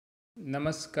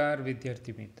નમસ્કાર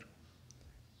વિદ્યાર્થી મિત્રો.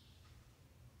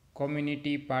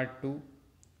 Community part 2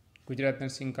 Gujarat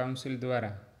nursing council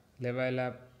દ્વારા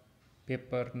લેવાયેલા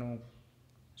પેપરનું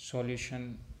સોલ્યુશન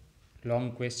લોંગ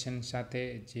ક્વેશ્ચન સાથે,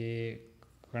 જે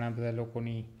ઘણા બધા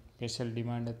લોકોની સ્પેશિયલ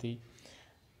ડિમાન્ડ હતી.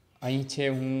 અહીં છે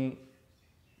હું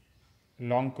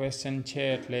લોંગ ક્વેશ્ચન છે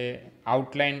એટલે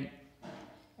આઉટલાઇન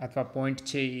અથવા પોઈન્ટ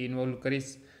છે એ ઇન્વોલ્વ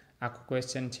કરીશ. આખું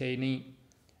ક્વેશ્ચન છે એ નહીં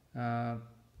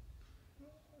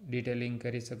ડિટેલિંગ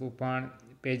કરી શકું, પણ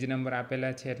પેજ નંબર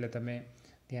આપેલા છે એટલે તમે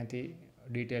ત્યાંથી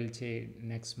ડિટેલ છે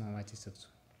નેક્સ્ટમાં વાંચી શકશો.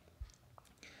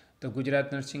 તો Gujarat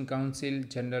nursing council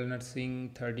general nursing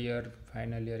 3rd year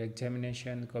final year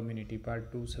examination community part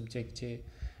 2 subject છે.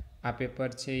 આ પેપર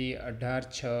છે એ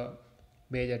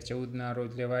 18/6/2014ના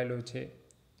રોજ લેવાયેલો છે.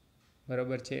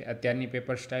 બરાબર છે. અત્યારની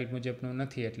પેપર સ્ટાઇલ મુજબનું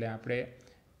નથી એટલે આપણે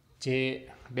જે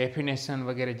ડેફિનેશન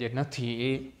વગેરે જે નથી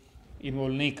એ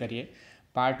ઇન્વોલ્વ નહીં કરીએ.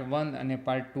 પાર્ટ 1 અને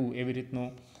પાર્ટ 2 એવી રીતનું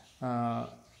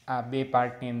આ બે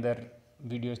પાર્ટની અંદર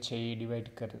વિડીયો છે એ ડિવાઈડ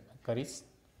કરીશ.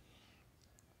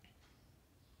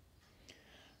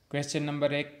 Question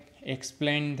number 1,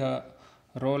 explain the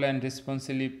role and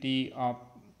responsibility of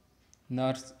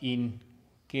nurse in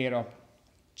care of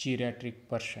જીરેટ્રિક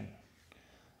person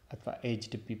અથવા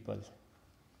એજ્ડ પીપલ.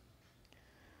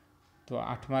 તો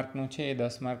 8 માર્કનું છે,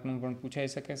 10 માર્કનું પણ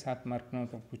પૂછાઈ શકે, 7 માર્કનું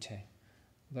પણ પૂછાય.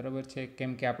 બરાબર છે.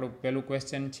 કેમ કે આપણું પહેલું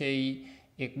ક્વેશ્ચન છે એ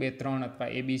 1, 2, 3 અથવા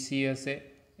ABC હશે.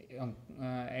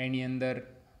 એની અંદર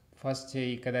ફર્સ્ટ છે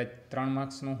એ કદાચ 3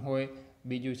 માર્ક્સનું હોય,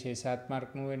 બીજું છે 7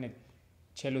 માર્કનું હોય ને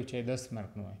છેલ્લું છે 10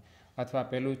 માર્કનું હોય, અથવા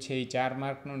પહેલું છે એ 4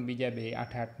 માર્કનું ને બીજા બે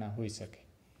 8-8ના હોઈ શકે.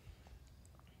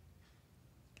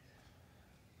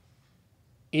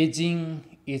 Ageing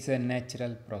is a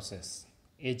natural process.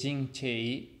 Ageing છે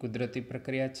એ કુદરતી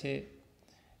પ્રક્રિયા છે.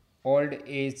 Old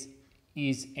age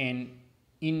is an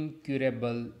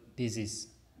ઇનક્યુરેબલ disease.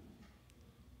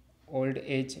 Old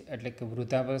age એટલે કે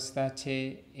વૃદ્ધાવસ્થા છે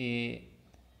એ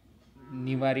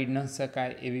નિવારી ન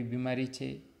શકાય એવી બીમારી છે.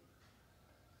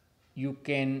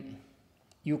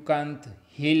 You can't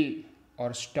heel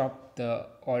or stop the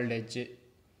old age,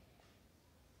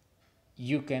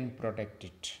 you can protect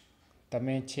it.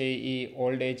 તમે છે એ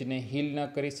ઓલ્ડ એજને હીલ ન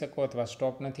કરી શકો અથવા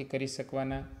સ્ટોપ નથી કરી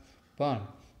શકવાના, પણ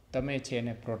તમે છે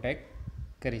એને પ્રોટેક્ટ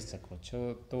કરી શકો છો.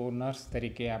 તો નર્સ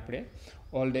તરીકે આપણે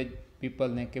ઓલ્ડ એજ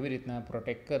પીપલને કેવી રીતના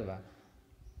પ્રોટેક્ટ કરવા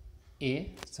એ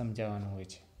સમજાવવાનું હોય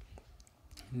છે.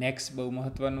 નેક્સ્ટ બહુ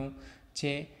મહત્ત્વનું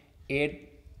છે, add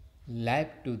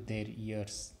life two there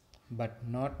years but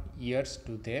not years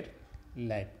two there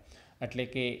life. એટલે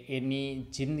કે એની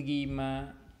જિંદગીમાં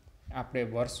આપણે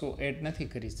વર્ષો એડ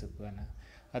નથી કરી શકવાના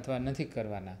અથવા નથી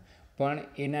કરવાના, પણ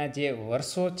એના જે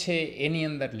વર્ષો છે એની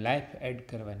અંદર લાઈફ એડ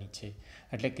કરવાની છે.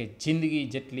 એટલે કે જિંદગી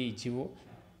જેટલી જીવો,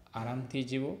 આરામથી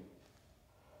જીવો,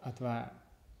 અથવા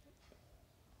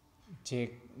જે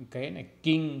કહે ને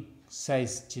કિંગ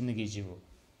સાઇઝ જિંદગી જીવો.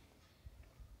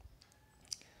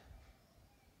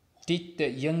 Teach the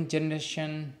young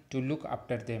generation to look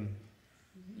after them.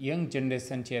 Young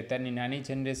generation છે, અત્યારની નાની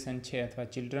જનરેશન છે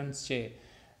અથવા ચિલ્ડ્રન્સ છે,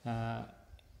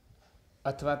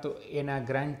 અથવા તો એના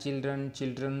ગ્રાન્ડ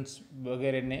ચિલ્ડ્રન્સ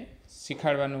વગેરેને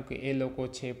શીખવાડવાનું કે એ લોકો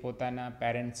છે પોતાના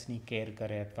પેરેન્ટ્સની કેર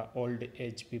કરે અથવા ઓલ્ડ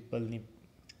એજ પીપલની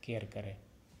કેર કરે.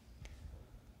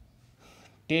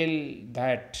 ટેલ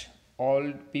that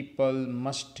old people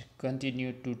must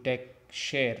continue to take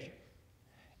share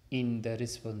in the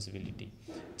responsibility.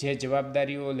 જે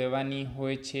જવાબદારીઓ લેવાની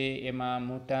હોય છે એમાં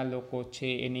મોટા લોકો છે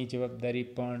એની જવાબદારી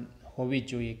પણ હોવી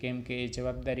જોઈએ, કેમ કે એ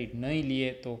જવાબદારી નહીં લે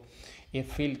તો એ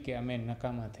ફીલ કે અમે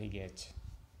નકામા થઈ ગયા છે.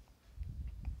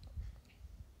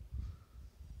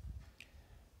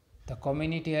 The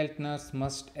community health nurse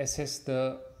must assess the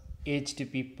aged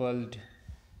people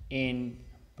and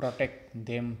protect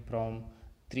them from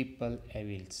triple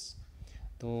evils.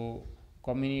 તો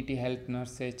કોમ્યુનિટી હેલ્થ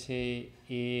નર્સે છે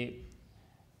એ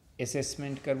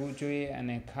એસેસમેન્ટ કરવું જોઈએ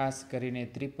અને ખાસ કરીને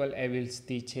ટ્રિપલ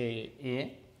એવિલ્સથી છે એ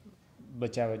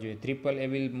બચાવવા જોઈએ. ટ્રિપલ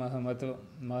એવિલ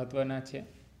મહત્ત્વના છે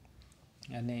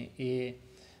અને એ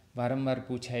વારંવાર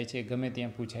પૂછાય છે, ગમે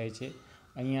ત્યાં પૂછાય છે.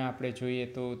 અહીંયા આપણે જોઈએ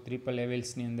તો ટ્રિપલ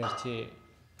એવિલ્સની અંદર છે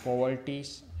પોવર્ટી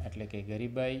એટલે કે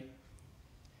ગરીબાઈ,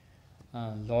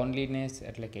 લોનલીનેસ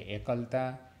એટલે કે એકલતા,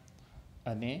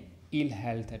 અને ઇલ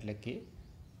હેલ્થ એટલે કે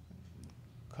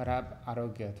ખરાબ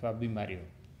આરોગ્ય અથવા બીમારીઓ.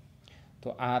 તો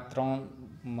આ 3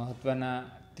 મહત્ત્વના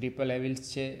ટ્રિપલ એવિલ્સ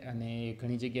છે અને એ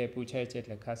ઘણી જગ્યાએ પૂછાય છે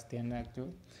એટલે ખાસ ધ્યાન રાખજો.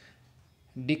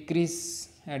 Decrease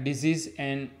disease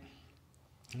and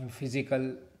physical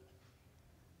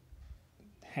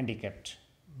handicapped.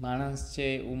 માણસ છે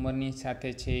ઉંમરની સાથે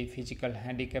છે એ ફિઝિકલ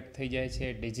હેન્ડીકેપ થઈ જાય છે,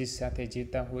 ડિઝીઝ સાથે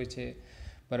જીવતા હોય છે.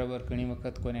 બરાબર. ઘણી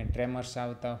વખત કોઈને ટ્રેમર્સ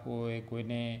આવતા હોય,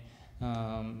 કોઈને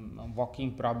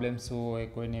વોકિંગ પ્રોબ્લેમ્સ હોય,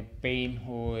 કોઈને પેઇન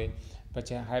હોય,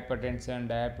 પછી હાઇપરટેન્શન,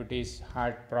 ડાયાબિટીસ,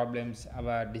 હાર્ટ પ્રોબ્લેમ્સ,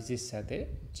 આવા ડિઝીઝ સાથે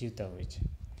જીવતા હોય છે.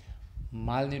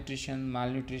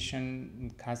 માલન્યુટ્રિશન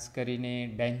ખાસ કરીને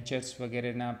ડેન્ચર્સ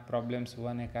વગેરેના પ્રોબ્લેમ્સ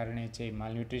હોવાને કારણે છે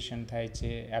માલન્યુટ્રિશન થાય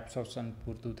છે. એબ્સોર્પ્શન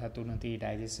પૂરતું થતું નથી,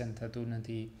 ડાયજેશન થતું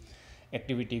નથી,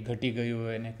 એક્ટિવિટી ઘટી ગઈ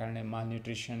હોય એને કારણે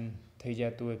માલન્યુટ્રિશન થઈ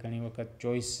જતું હોય. ઘણી વખત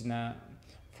ચોઇસના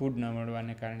ફૂડ ન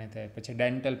મળવાને કારણે થાય. પછી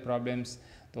ડેન્ટલ પ્રોબ્લેમ્સ,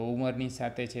 તો ઉંમરની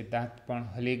સાથે છે દાંત પણ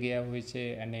હલી ગયા હોય છે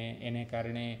અને એને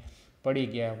કારણે પડી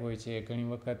ગયા હોય છે. ઘણી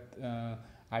વખત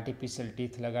આર્ટિફિશિયલ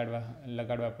ટીથ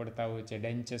લગાડવા પડતા હોય છે,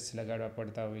 ડેન્ચર્સ લગાડવા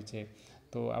પડતા હોય છે.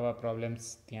 તો આવા પ્રોબ્લેમ્સ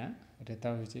ત્યાં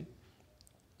રહેતા હોય છે.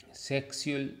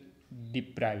 સેક્સ્યુઅલ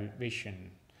ડિપ્રાઇવેશન,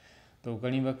 તો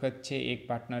ઘણી વખત છે એક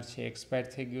પાર્ટનર છે એક્સપાયર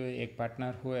થઈ ગયો હોય, એક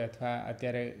પાર્ટનર હોય, અથવા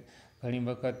અત્યારે ઘણી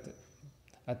વખત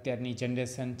અત્યારની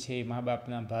જનરેશન છે એ મા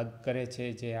બાપના ભાગ કરે છે.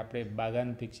 જે આપણે બાગાન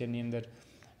પિક્ચરની અંદર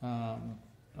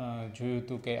જોયું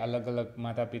હતું કે અલગ અલગ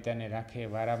માતા પિતાને રાખે,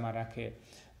 વારામાં રાખે.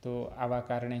 તો આવા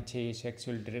કારણે છે એ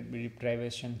સેક્સ્યુઅલ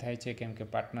ડિપ્રાઇવેશન થાય છે, કેમ કે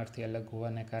પાર્ટનરથી અલગ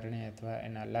હોવાને કારણે અથવા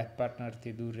એના લાઈફ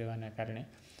પાર્ટનરથી દૂર રહેવાના કારણે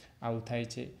આવું થાય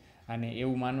છે. અને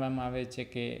એવું માનવામાં આવે છે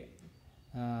કે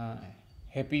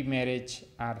હેપી મેરેજ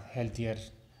આર હેલ્થિયર,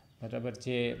 બરાબર,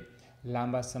 જે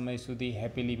લાંબા સમય સુધી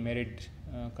હેપીલી મેરિડ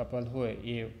કપલ હોય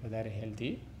એ વધારે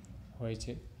હેલ્ધી હોય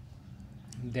છે.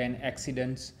 ધેન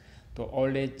એક્સિડન્ટ્સ, તો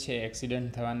ઓલ્ડ એજ છે,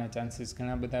 એક્સિડન્ટ થવાના ચાન્સીસ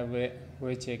ઘણા બધા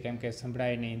હોય છે, કેમ કે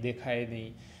સંભળાય નહીં, દેખાય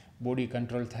નહીં, બોડી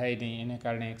કંટ્રોલ થાય નહીં, એને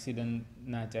કારણે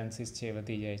એક્સિડન્ટના ચાન્સીસ છે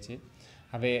વધી જાય છે.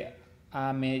 હવે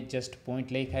આ મેં જસ્ટ પોઈન્ટ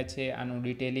લખ્યા છે, આનું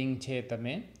ડિટેલિંગ છે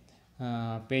તમે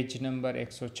પેજ નંબર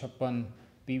 156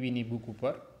 પીવીની બુક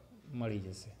ઉપર મળી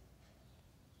જશે.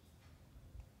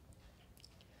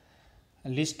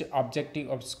 List objective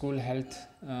of school health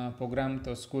programme,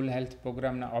 તો સ્કૂલ હેલ્થ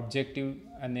પ્રોગ્રામના ઓબ્જેક્ટિવ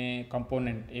અને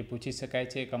કમ્પોનન્ટ એ પૂછી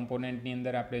શકાય છે. કમ્પોનન્ટની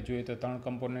અંદર આપણે જોઈએ તો 3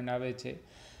 કમ્પોનન્ટ આવે છે: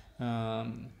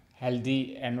 healthy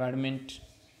environment,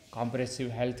 compressive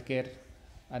health care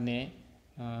અને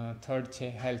થર્ડ છે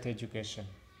health education.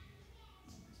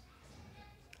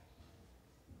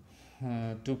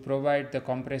 Two provide the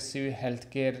compressive health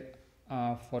care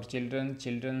for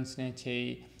ચિલ્ડ્રન્સને છે એ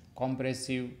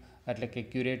કોમ્પ્રેસિવ એટલે કે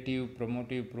ક્યુરેટિવ,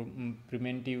 પ્રોમોટિવ,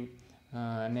 પ્રિવેન્ટિવ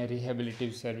અને રિહેબિલિટિવ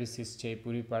સર્વિસીસ છે એ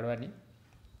પૂરી પાડવાની.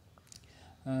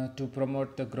 Two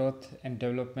promote the growth and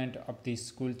development of the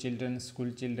school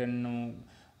ચિલ્ડ્રનનું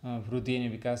વૃદ્ધિ અને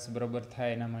વિકાસ બરાબર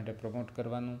થાય એના માટે પ્રમોટ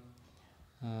કરવાનું.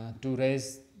 Two rays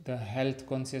the health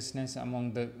consciousness among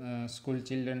the school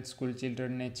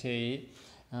ચિલ્ડ્રનને છે એ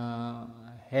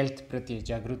હેલ્થ પ્રત્યે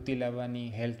જાગૃતિ લાવવાની,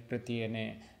 હેલ્થ પ્રત્યે એને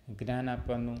જ્ઞાન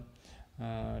આપવાનું.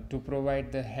 Two provide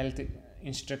the health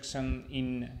instruction in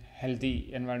healthy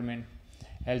environment,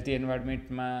 healthy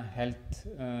એન્વાયરમેન્ટમાં health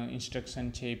instruction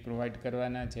છે એ પ્રોવાઈડ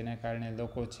કરવાના, જેના કારણે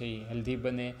લોકો છે એ હેલ્ધી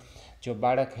બને. જો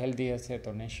બાળક હેલ્ધી હશે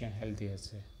તો નેશન હેલ્ધી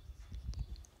હશે.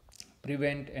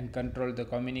 Prevent and control the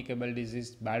communicable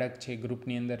disease, બાળક છે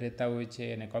ગ્રુપની અંદર રહેતા હોય છે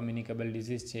અને કોમ્યુનિકેબલ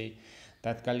ડિઝીઝ છે એ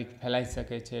તાત્કાલિક ફેલાઈ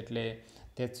શકે છે, એટલે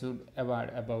that should avoid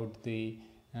about the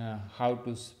how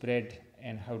to spread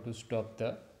and how to stop the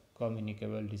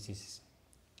communicable disease.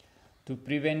 To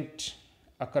prevent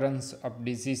occurrence of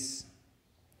disease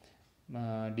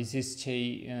છે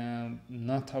એ ન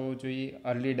થવો જોઈએ.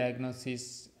 અર્લી ડાયગ્નોસિસ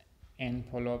એન્ડ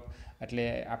ફોલોઅપ, એટલે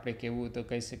આપણે કહેવું તો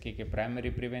કહી શકીએ કે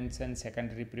primary prevention,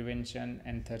 secondary prevention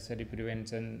and થર્સરી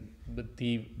prevention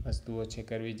બધી વસ્તુઓ છે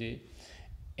કરવી જોઈએ.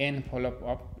 And follow up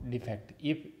of defect,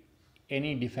 if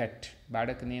any defect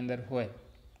બાળકની અંદર હોય,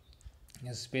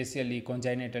 સ્પેશિયલી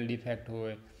કોન્જાઇનેટલ ડિફેક્ટ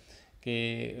હોય કે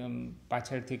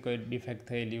પાછળથી કોઈ ડિફેક્ટ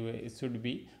થયેલી હોય, it should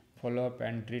be follow up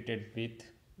and treated with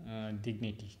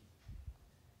dignity.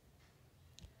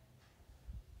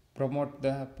 Promote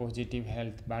the positive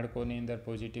health, બાળકોની અંદર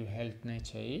પોઝિટિવ હેલ્થને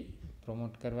છે એ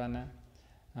પ્રમોટ કરવાના.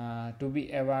 Two B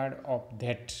aware of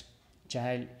that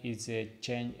child is A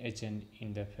change agent in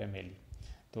the family,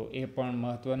 તો એ પણ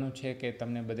મહત્ત્વનું છે કે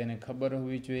તમને બધાને ખબર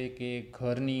હોવી જોઈએ કે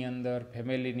ઘરની અંદર,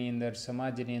 ફેમિલીની અંદર,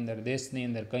 સમાજની અંદર, દેશની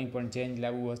અંદર કંઈ પણ ચેન્જ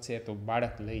લાવવું હશે તો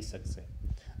બાળક લઈ શકશે.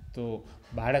 તો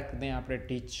બાળકને આપણે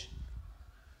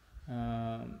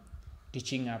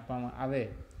ટીચિંગ આપવામાં આવે,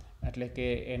 એટલે કે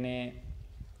એને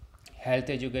હેલ્થ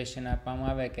એજ્યુકેશન આપવામાં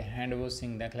આવે કે હેન્ડ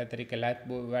વોશિંગ, દાખલા તરીકે લાઈફ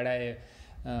બોયવાળાએ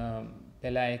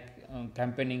પહેલાં એક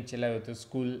કેમ્પેનિંગ ચલાવ્યું હતું,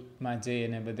 સ્કૂલમાં જઈ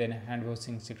અને બધાને હેન્ડ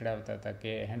વોશિંગ શીખડાવતા હતા,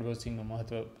 કે હેન્ડ વોશિંગનું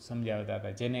મહત્ત્વ સમજાવતા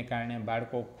હતા, જેને કારણે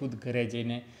બાળકો ખુદ ઘરે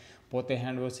જઈને પોતે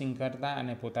હેન્ડ વોશિંગ કરતા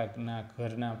અને પોતાના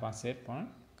ઘરના પાસે પણ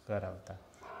કરાવતા.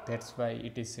 That's why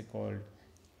it is called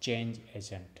change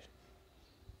agent.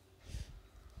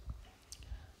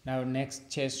 Now next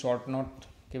છે શોર્ટ નોટ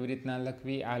કેવી રીતના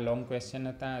લખવી. આ લોંગ ક્વેશ્ચન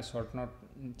હતા. શોર્ટ નોટ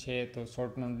છે તો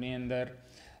શોર્ટ નોટની અંદર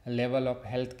લેવલ ઓફ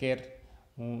હેલ્થ કેર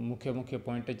હું મુખ્ય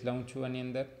પોઈન્ટ જ લઉં છું આની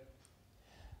અંદર.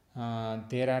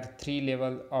 There are 3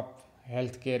 levels of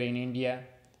healthcare in India.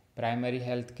 Primary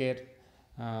healthcare.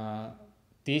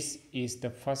 This is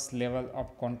the first level of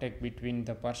contact between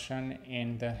the person and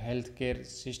the healthcare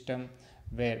system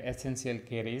where essential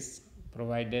care is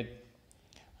provided.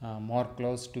 More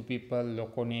close to people,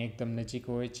 લોકોની એકદમ નજીક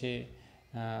હોય છે.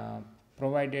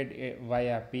 Provided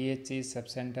via PHC,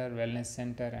 sub-center, wellness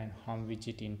center and home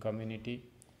visit in community.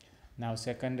 Now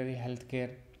secondary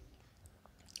healthcare.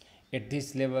 At this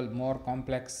level more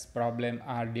complex problem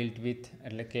are dealt with,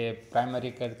 એટલે કે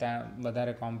primary કરતાં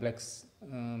વધારે complex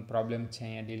problem છે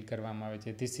અહીંયા ડીલ કરવામાં આવે છે.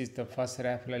 This is the first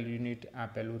referral unit. આ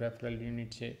પહેલું રેફરલ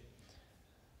યુનિટ છે.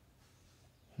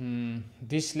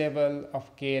 This level of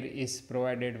care is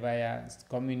provided via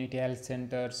community health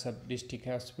center, sub-district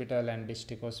hospital and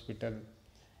district hospital.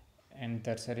 And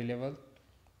tertiary level.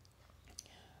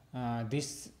 This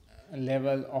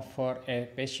level offer a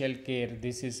special care.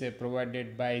 This is provided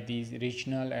by the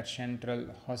regional and central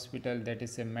hospital, that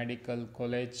is a medical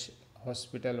college,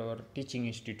 hospital or teaching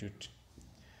institute.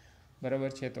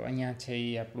 બરાબર છે. તો અહીંયા છે એ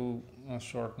આપણું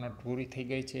short note પૂરી થઈ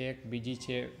ગઈ છે. એક બીજી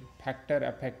છે ફેક્ટર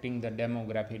અફેક્ટિંગ ધ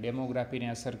ડેમોગ્રાફી. ડેમોગ્રાફીને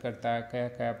અસર કરતા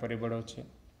કયા કયા પરિબળો છે.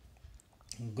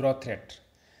 Growth rate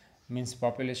means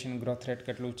population growth rate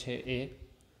કેટલું છે એ.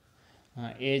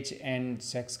 એજ એન્ડ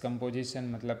સેક્સ કમ્પોઝિશન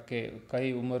મતલબ કે કઈ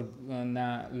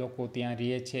ઉંમરના લોકો ત્યાં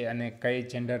રહે છે અને કઈ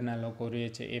જેન્ડરના લોકો રહે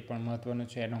છે એ પણ મહત્ત્વનું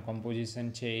છે. એનો કમ્પોઝિશન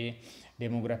છે એ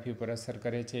ડેમોગ્રાફી ઉપર અસર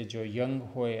કરે છે. જો યંગ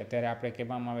હોય, અત્યારે આપણે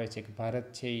કહેવામાં આવે છે કે ભારત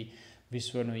છે એ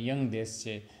વિશ્વનો યંગ દેશ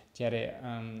છે, જ્યારે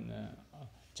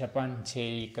જાપાન છે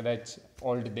એ કદાચ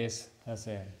ઓલ્ડ દેશ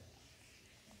હશે.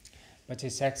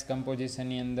 પછી સેક્સ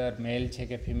કમ્પોઝિશનની અંદર મેલ છે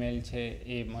કે ફિમેલ છે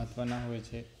એ મહત્ત્વના હોય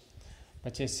છે.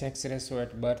 પછી સેક્સ રેશો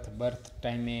એટ બર્થ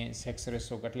ટાઈમે સેક્સ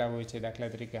રેશો કેટલા હોય છે.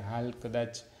 દાખલા તરીકે હાલ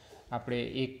કદાચ આપણે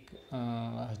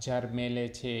 1000 મેલે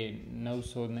છે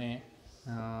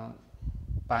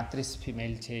 935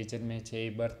 ફિમેલ છે એ જન્મે છે. એ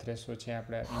બર્થ રેશો છે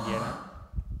આપણા ઇન્ડિયાના.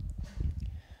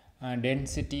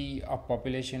 ડેન્સિટી ઓફ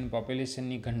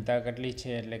પોપ્યુલેશનની ઘનતા કેટલી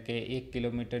છે, એટલે કે 1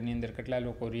 કિલોમીટરની અંદર કેટલા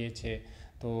લોકો રહે છે.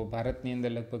 તો ભારતની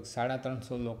અંદર લગભગ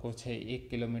 350 લોકો છે 1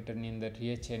 કિલોમીટરની અંદર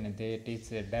રહે છે, અને that is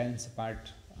a dense part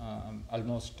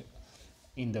almost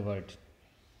in the world.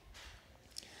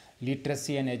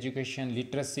 Literacy and education.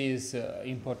 Literacy is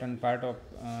important part of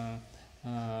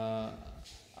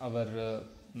our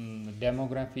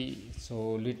demography. So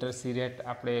literacy rate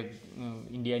આપણે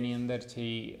ઇન્ડિયાની અંદર છે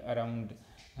અરાઉન્ડ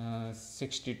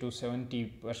 60 to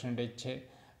 70% છે,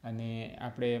 અને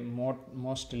આપણે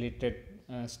મોસ્ટ લિટરેટ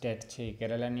સ્ટેટ છે એ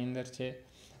કેરલાની અંદર છે.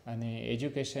 અને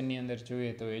એજ્યુકેશનની અંદર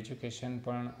જોઈએ તો એજ્યુકેશન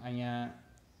પણ અહીંયા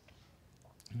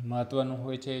મહત્ત્વનું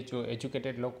હોય છે. જો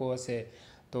એજ્યુકેટેડ લોકો હશે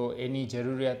તો એની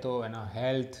જરૂરિયાતો, એનો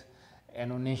હેલ્થ,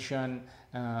 એનું નેશન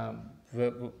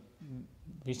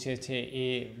વિશે છે એ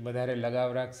વધારે લગાવ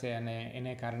રાખશે, અને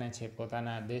એને કારણે છે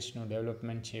પોતાના દેશનું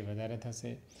ડેવલપમેન્ટ છે વધારે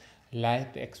થશે.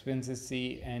 Life એક્સપેન્સન્સી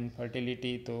and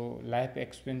fertility. તો લાઈફ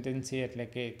એક્સપેન્સન્સી એટલે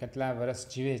કે કેટલા વર્ષ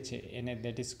જીવે છે એને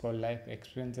દેટ ઇઝ કોલ્ડ લાઈફ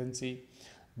એક્સપેન્સન્સી.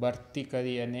 બર્થથી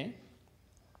કરી અને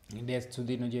ડેથ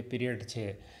સુધીનું જે પીરિયડ છે,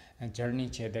 જર્ની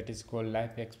છે, દેટ ઇઝ કોલ્ડ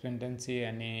લાઈફ એક્સપેક્ટન્સી.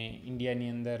 અને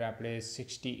ઇન્ડિયાની અંદર આપણે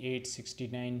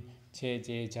 68-69 છે,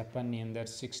 જે જાપાનની અંદર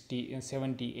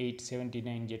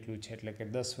 78-79 જેટલું છે, એટલે કે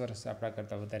 10 વર્ષ આપણા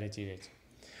કરતાં વધારે જીવે છે.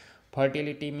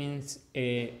 Fertility means A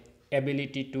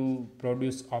ability to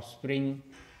produce offspring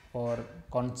or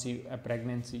કોન્સીવ a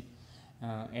pregnancy,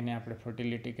 એને આપણે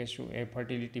ફર્ટિલિટી કહીશું. એ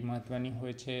ફર્ટિલિટી મહત્ત્વની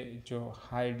હોય છે. જો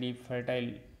હાઈલી ફર્ટાઇલ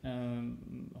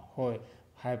હોય,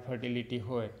 હાઈ ફર્ટિલિટી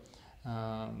હોય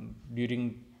during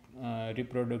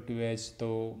reproductive age, તો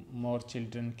more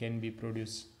children can be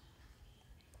produced.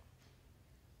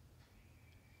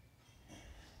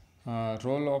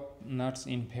 Role of nurse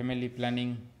in family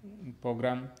planning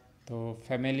program. તો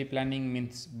family planning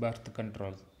means birth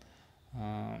control,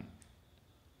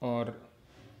 or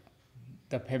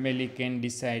the family can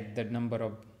decide the number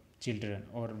of children,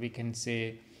 or we can say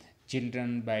children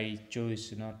by choice,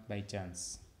 not by chance.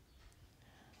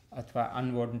 અથવા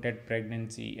unwanted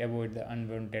pregnancy, avoid the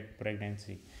unwanted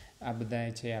pregnancy. આ બધા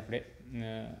છે આપણે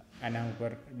આના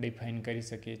ઉપર define કરી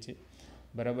શકીએ છીએ.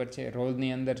 બરાબર છે.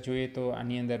 રોલની અંદર જોઈએ તો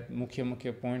આની અંદર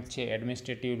મુખ્ય પોઈન્ટ છે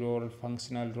administrative role,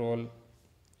 functional role,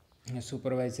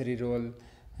 supervisory role,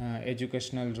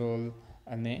 educational role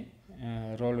અને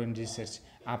રોલ ઇન રિસર્ચ.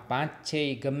 આ 5 છે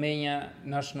એ ગમે અહીંયા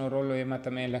નર્સનો રોલ હોય એમાં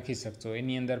તમે લખી શકશો.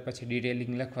 એની અંદર પછી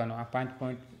ડિટેલિંગ લખવાનું. આ 5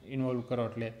 પોઈન્ટ ઇન્વોલ્વ કરો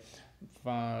એટલે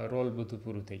રોલ બધું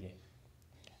પૂરું થઈ જાય.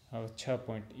 હવે 6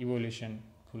 પોઈન્ટ ઇવોલ્યુશન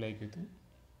ભૂલાઈ ગયું હતું.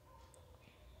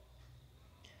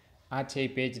 આ છે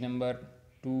પેજ નંબર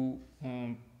 2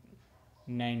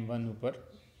 91 ઉપર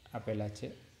આપેલા છે.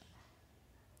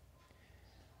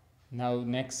 નાવ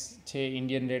નેક્સ્ટ છે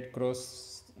Indian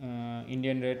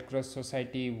red cross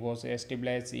society was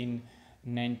એસ્ટેબ્લિશ્ડ in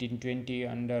 1920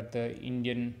 under the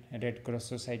Indian red cross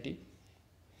society.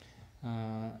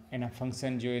 એના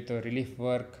ફંક્શન જોઈએ તો relief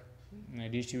work,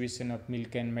 distribution of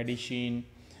milk and medicine,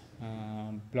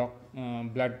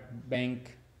 blood bank,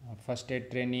 first aid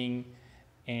training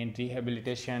and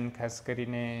rehabilitation. ખાસ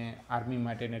કરીને army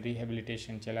માટેનું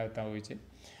રિહેબિલિટેશન ચલાવતા હોય છે.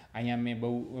 અહીંયા મેં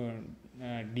બહુ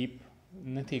ડીપ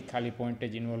નથી, ખાલી પોઈન્ટ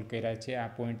જ ઇન્વોલ્વ કર્યા છે. આ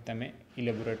પોઈન્ટ તમે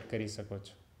ઇલેબોરેટ કરી શકો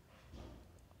છો.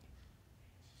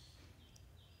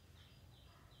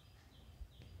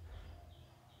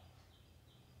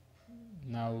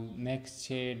 નાવ નેક્સ્ટ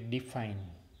છે ડિફાઇન.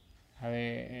 હવે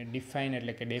ડિફાઇન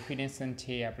એટલે કે ડેફિનેશન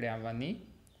છે એ આપણે આવવાની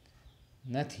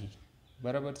નથી,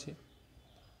 બરાબર છે.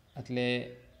 એટલે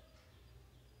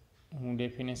હું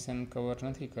ડેફિનેશન કવર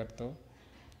નથી કરતો.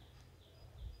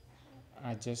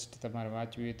 આ જસ્ટ તમારે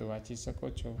વાંચવું હોય તો વાંચી શકો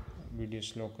છો વિડીયો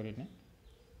સ્લો કરીને.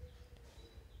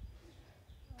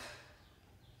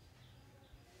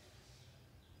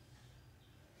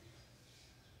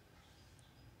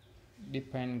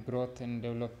 Define growth and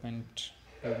development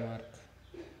framework.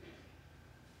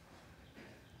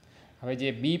 હવે જે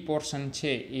બી પોર્શન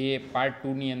છે એ પાર્ટ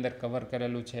 2ની અંદર કવર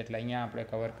કરેલું છે, એટલે અહીંયા આપણે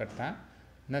કવર કરતા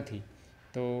નથી.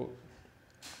 તો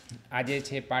આજે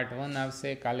છે પાર્ટ 1 આવશે,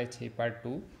 કાલે છે પાર્ટ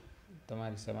 2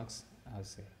 તમારી સમક્ષ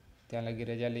આવશે. ત્યાં લગી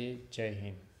રજા લઈએ. જય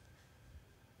હિન્દ.